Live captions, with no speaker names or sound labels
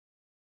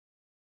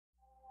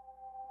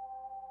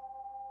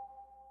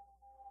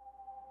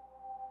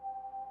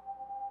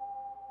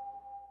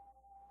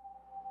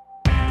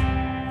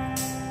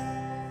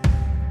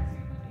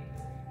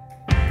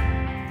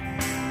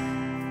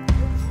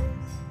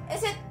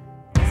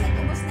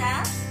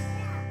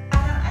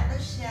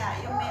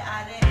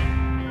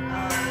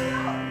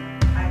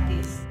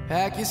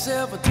Pack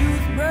yourself a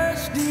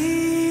toothbrush,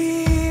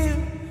 dear.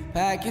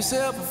 Pack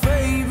yourself a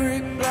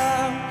favorite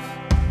blouse.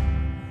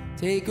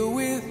 Take a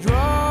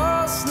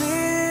withdrawal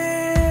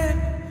slip.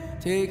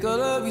 Take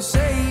all of your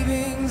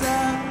savings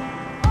out.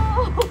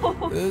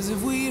 'Cause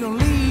if we don't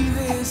leave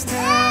this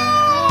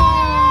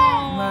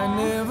town, we might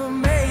never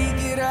make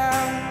it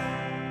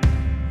out.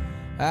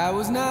 I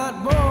was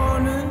not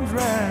born to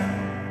drown.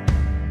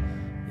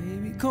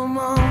 Baby, come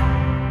on.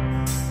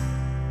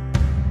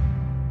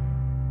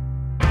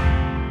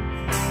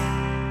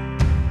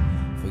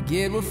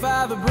 Forget what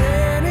Father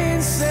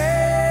Brennan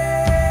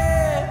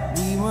said.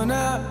 We were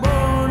not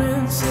born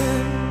in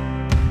sin.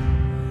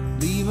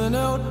 Leave a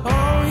note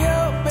on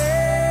your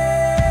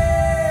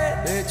bed.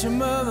 Let your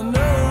mother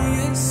know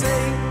you're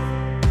safe.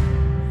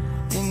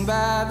 And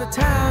by the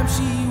time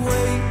she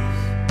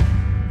wakes,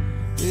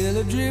 we'll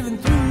have driven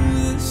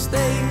through the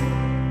state.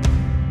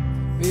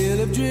 We'll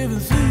have driven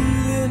through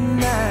the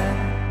night.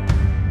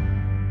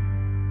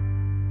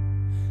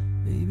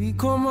 Baby,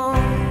 come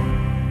on.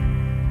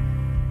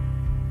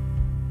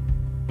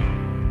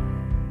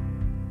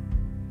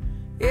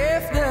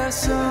 If the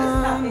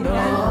sun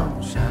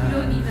don't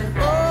shine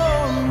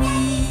on me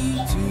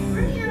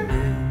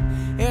today,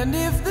 and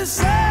if the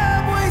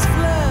subways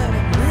flood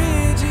and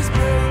bridges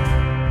break,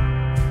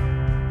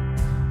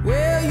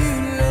 will you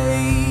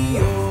lay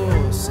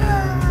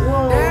yourself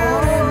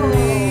down and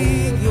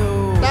make your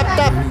way?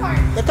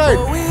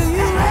 Or will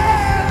you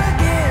rail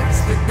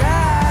against the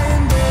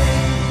dying day?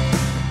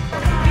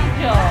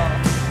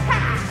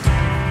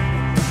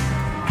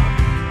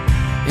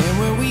 And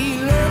when we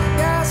looked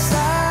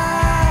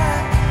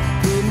outside,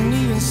 couldn't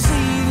even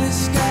see the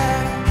sky.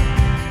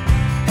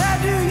 How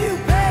do you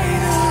pay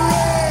the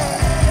rent?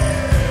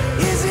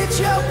 Is it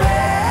your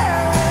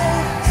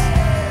parents?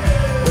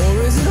 Or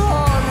is it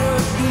hard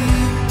work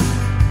deep,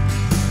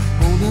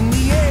 holding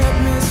the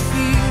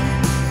atmosphere?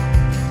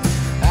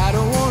 I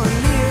don't wanna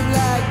live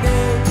like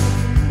that,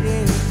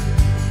 yeah.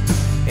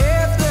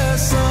 If the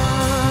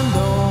sun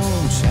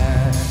don't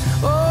shine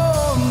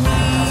on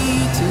me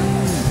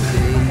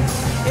today,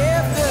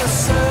 if the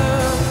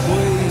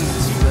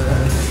subways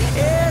flood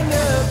and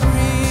the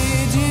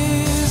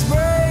bridges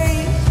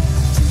break,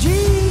 so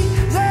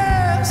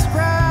Jesus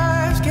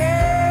Christ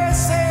can't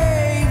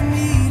save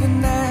me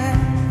tonight.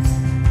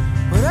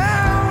 Put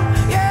on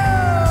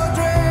your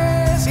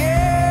dress,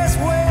 yes,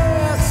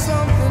 wear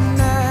something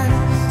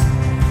nice.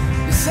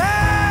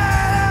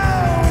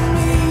 Decide on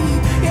me,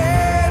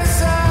 yeah,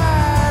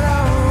 decide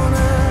on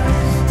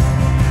us.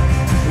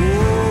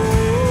 Oh,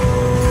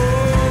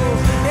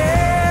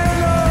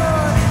 Eleanor.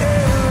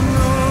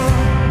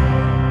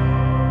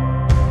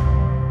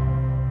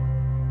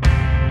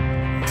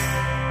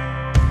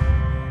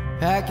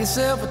 Pack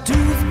yourself a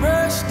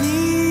toothbrush,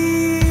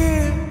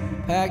 dear.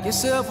 Pack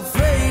yourself a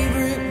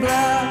favorite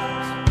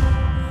blouse.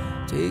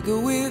 Take a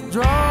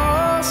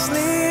withdrawal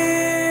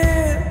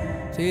slip.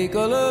 Take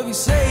all of your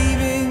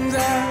savings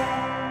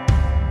out.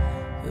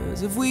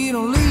 'Cause if we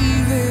don't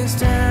leave this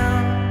town,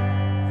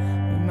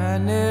 we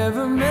might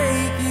never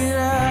make it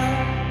out.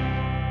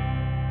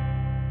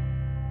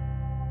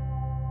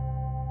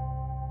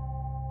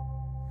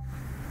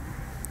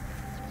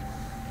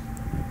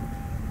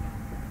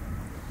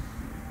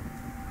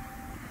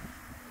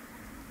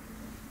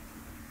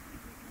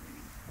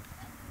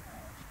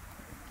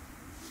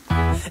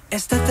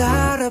 It's the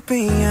thought of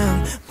being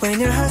young when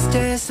your heart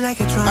just like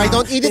a drum. I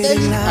don't eat it beating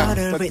anymore.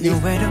 louder But with leave.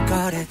 nowhere to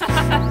guard it. It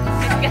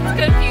gets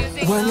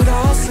confusing. When it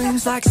all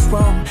seems like it's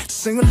wrong,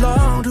 sing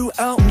along to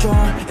Elton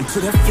John, into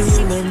that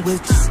feeling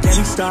we're just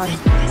getting started.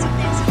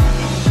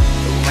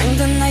 When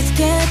the nights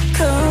get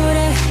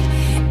colder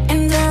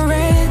and the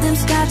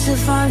rhythm's got you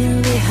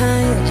falling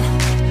behind,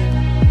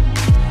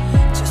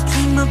 Just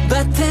dream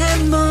about that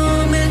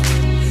moment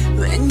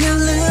when you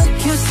look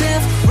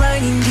yourself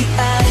right in the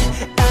eye.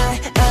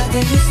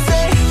 Then you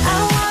say, I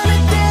wanna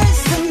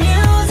dance, the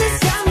music's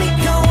got me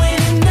going,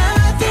 and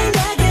nothing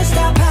that can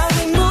stop how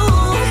we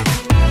move.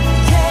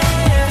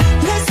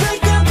 Yeah, let's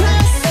make a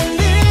place and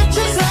live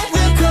just like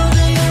we're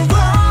golden and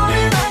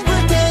rolling like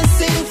we're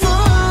dancing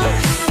fools.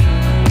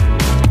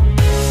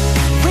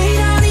 we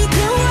don't need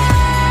to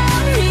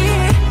worry,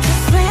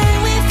 just when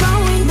we fall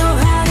we know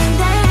how to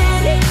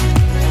land.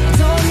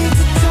 Don't need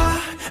to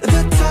talk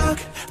the talk,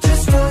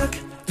 just walk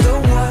the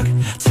walk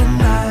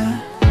tonight.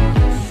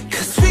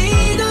 'Cause we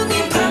don't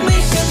need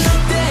permission to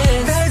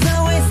dance. There's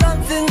always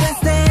something that's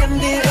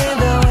standing in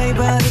the way,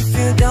 but if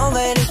you don't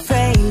let it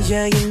phase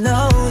you, you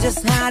know just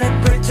how to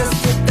break. Just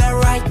get that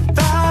right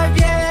vibe,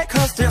 yeah.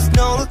 'Cause there's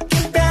no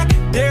looking back.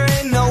 There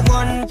ain't no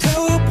one to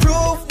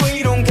prove we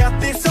don't got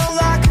this on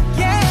lock.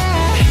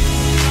 Yeah,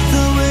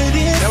 the wait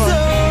is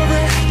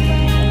over.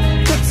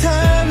 The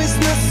time is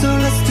not, so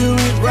let's do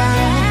it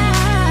right.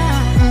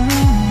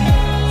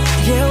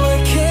 Yeah,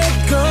 we'll keep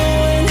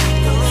going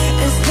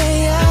and stay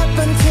up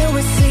until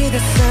we see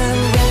the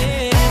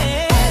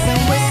sunrise.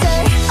 And we say,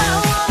 I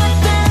wanna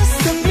dance,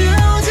 the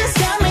music's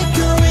got me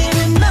going,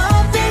 and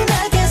nothing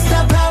that can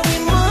stop how we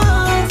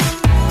move.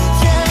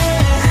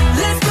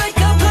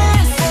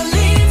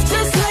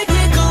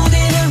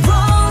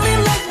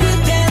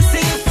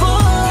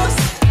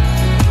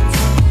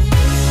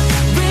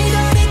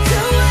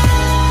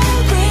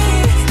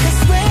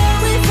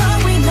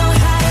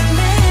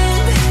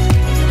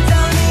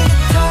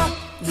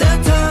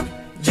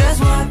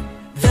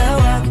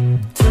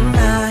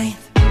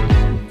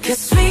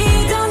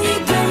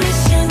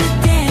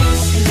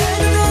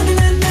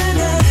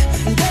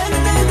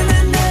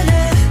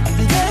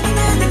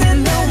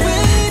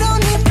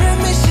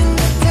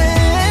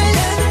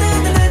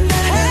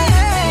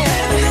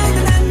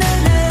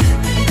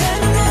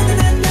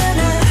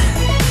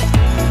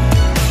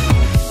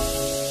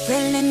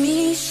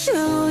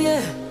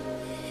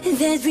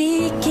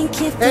 we can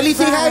keep the Ellie,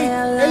 say hi.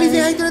 fire Ellie,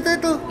 say hi alive. to the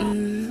turtle.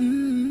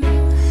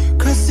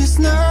 Cause it's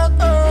not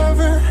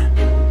over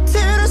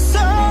till the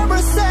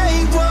summer. Say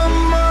one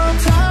more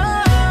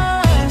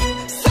time.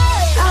 Say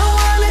I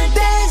wanna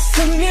dance,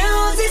 the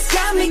music's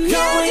got me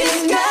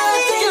going.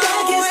 Nothing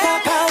that can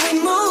stop how we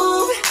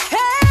move.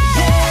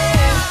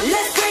 Yeah.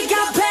 Let's break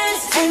our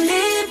plans and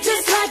live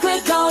just like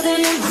we're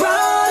golden and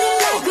rolling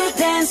like we're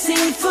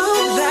dancing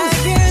fools.